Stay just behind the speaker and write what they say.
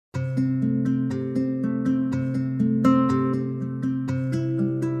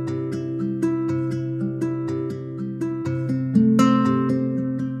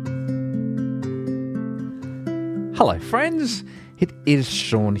Hello friends, it is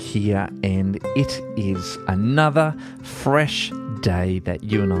Sean here and it is another fresh day that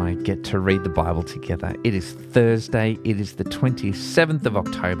you and I get to read the Bible together. It is Thursday, it is the 27th of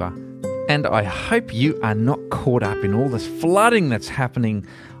October, and I hope you are not caught up in all this flooding that's happening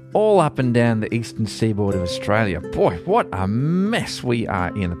all up and down the eastern seaboard of Australia. Boy, what a mess we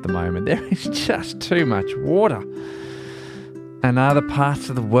are in at the moment. There is just too much water. And other parts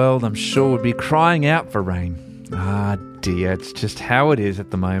of the world, I'm sure, would be crying out for rain. Ah, dear, it's just how it is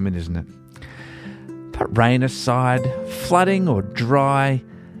at the moment, isn't it? But rain aside, flooding or dry,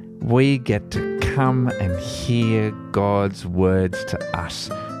 we get to come and hear God's words to us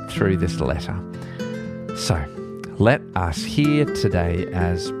through this letter. So, let us hear today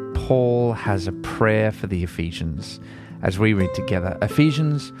as Paul has a prayer for the Ephesians as we read together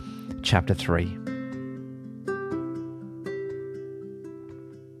Ephesians chapter 3.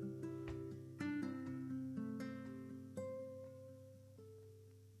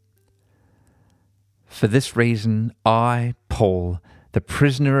 For this reason, I, Paul, the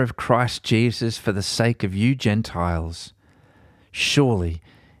prisoner of Christ Jesus for the sake of you Gentiles, surely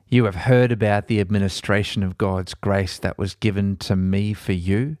you have heard about the administration of God's grace that was given to me for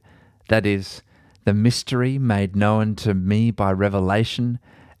you, that is, the mystery made known to me by revelation,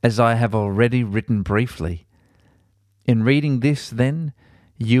 as I have already written briefly. In reading this, then,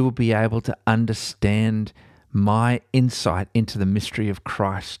 you will be able to understand my insight into the mystery of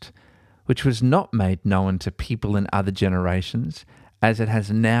Christ, which was not made known to people in other generations, as it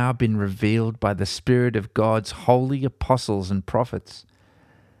has now been revealed by the Spirit of God's holy apostles and prophets.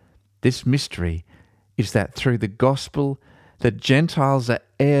 This mystery is that through the gospel, the Gentiles are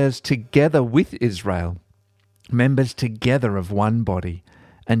heirs together with Israel, members together of one body,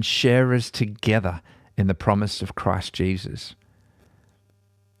 and sharers together in the promise of Christ Jesus.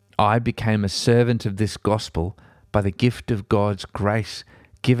 I became a servant of this gospel by the gift of God's grace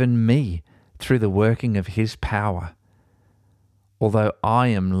given me through the working of his power. Although I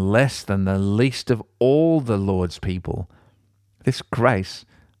am less than the least of all the Lord's people, this grace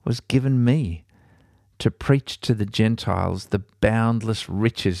was given me to preach to the Gentiles the boundless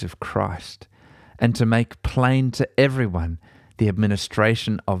riches of Christ, and to make plain to everyone the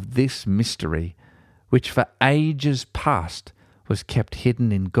administration of this mystery, which for ages past was kept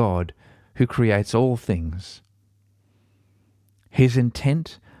hidden in God, who creates all things. His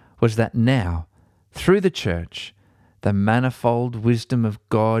intent was that now, through the church, the manifold wisdom of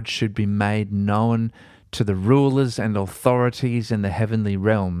God should be made known to the rulers and authorities in the heavenly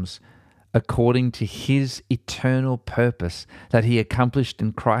realms, according to his eternal purpose that he accomplished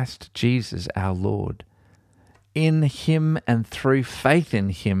in Christ Jesus our Lord. In him and through faith in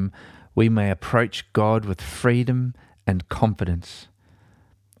him, we may approach God with freedom and confidence.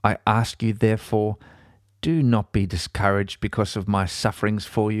 I ask you, therefore, do not be discouraged because of my sufferings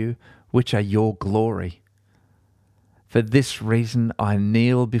for you, which are your glory. For this reason I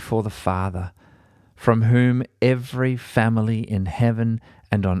kneel before the Father, from whom every family in heaven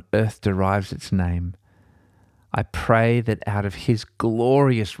and on earth derives its name. I pray that out of his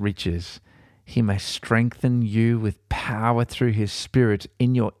glorious riches he may strengthen you with power through his Spirit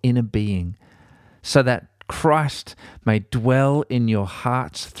in your inner being, so that Christ may dwell in your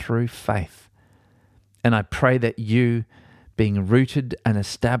hearts through faith. And I pray that you, being rooted and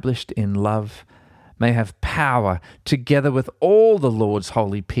established in love, may have power, together with all the Lord's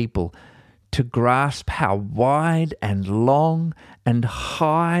holy people, to grasp how wide and long and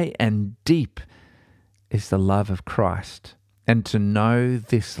high and deep is the love of Christ, and to know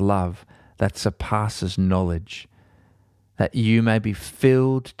this love that surpasses knowledge, that you may be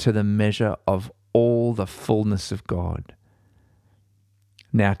filled to the measure of all the fullness of God.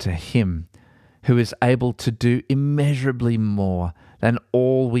 Now to him who is able to do immeasurably more than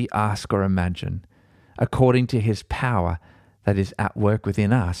all we ask or imagine, according to his power that is at work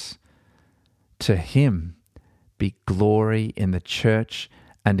within us, to him be glory in the church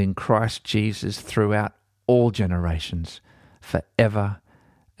and in Christ Jesus throughout all generations, forever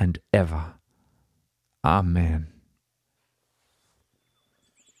and ever. Amen.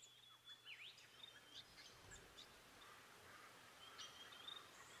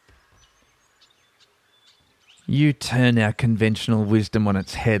 You turn our conventional wisdom on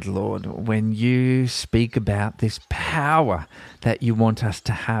its head, Lord, when you speak about this power that you want us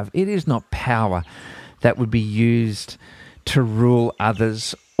to have. It is not power that would be used to rule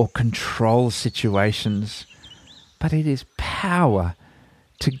others or control situations, but it is power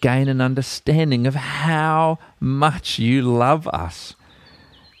to gain an understanding of how much you love us.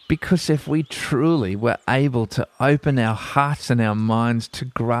 Because if we truly were able to open our hearts and our minds to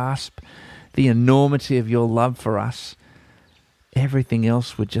grasp the enormity of your love for us, everything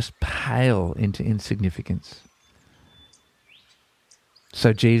else would just pale into insignificance.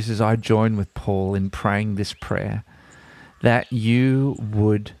 So Jesus, I join with Paul in praying this prayer, that you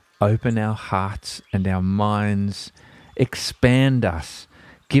would open our hearts and our minds, expand us,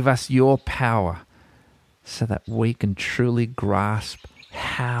 give us your power, so that we can truly grasp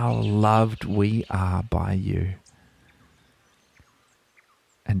how loved we are by you.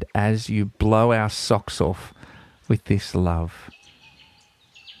 And as you blow our socks off with this love,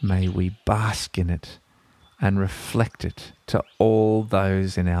 may we bask in it and reflect it to all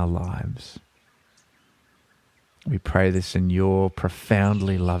those in our lives. We pray this in your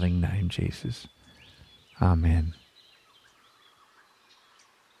profoundly loving name, Jesus. Amen.